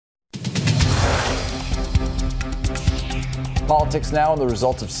Politics now and the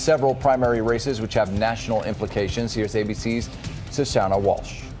results of several primary races which have national implications. Here's ABC's Shushannah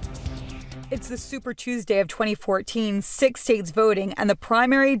Walshe. It's the Super Tuesday of 2014, 6 states voting, and the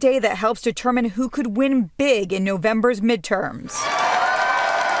primary day that helps determine who could win big in November's midterms.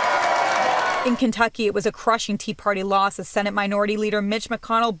 In Kentucky, it was a crushing Tea Party loss as Senate Minority Leader Mitch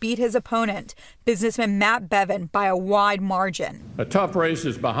McConnell beat his opponent, businessman Matt Bevin, by a wide margin. A tough race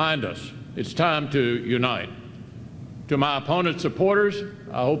is behind us. It's time to unite. To my opponent's supporters,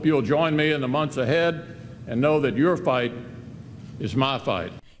 I hope you'll join me in the months ahead and know that your fight is my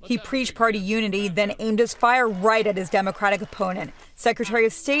fight. He preached party unity, then aimed his fire right at his Democratic opponent, Secretary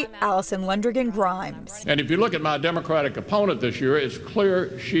of State Allison Lundergan Grimes. And if you look at my Democratic opponent this year, it's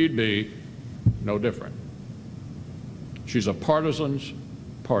clear she'd be no different. She's a partisan's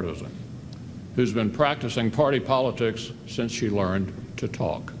partisan who's been practicing party politics since she learned to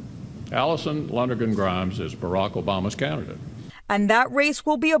talk. Allison Lundergan Grimes is Barack Obama's candidate. And that race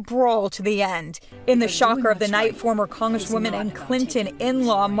will be a brawl to the end. In the shocker of the night, former Congresswoman and Clinton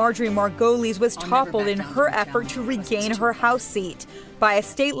in-law Marjorie Margolis was toppled in her effort to regain her House seat by a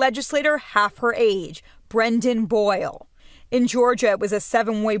state legislator half her age, Brendan Boyle. In Georgia, it was a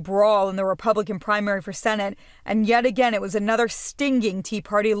 7-way brawl in the Republican primary for Senate, and yet again it was another stinging Tea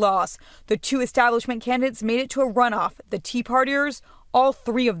Party loss. The 2 establishment candidates made it to a runoff, the Tea Partiers, all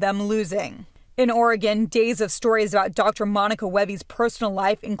 3 of them losing. In Oregon, days of stories about Dr. Monica Webby's personal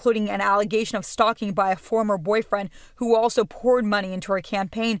life, including an allegation of stalking by a former boyfriend who also poured money into her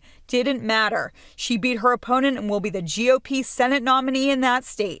campaign, didn't matter. She beat her opponent and will be the GOP Senate nominee in that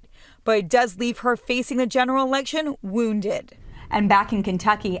state. But it does leave her facing the general election wounded. And back in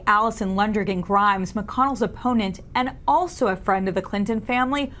Kentucky, Allison Lundergan Grimes, McConnell's opponent and also a friend of the Clinton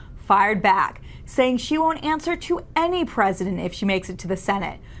family, fired back, saying she won't answer to any president if she makes it to the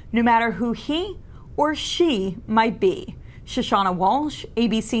Senate, no matter who he or she might be. Shushannah Walshe,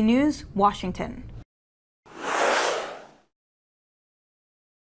 ABC News, Washington.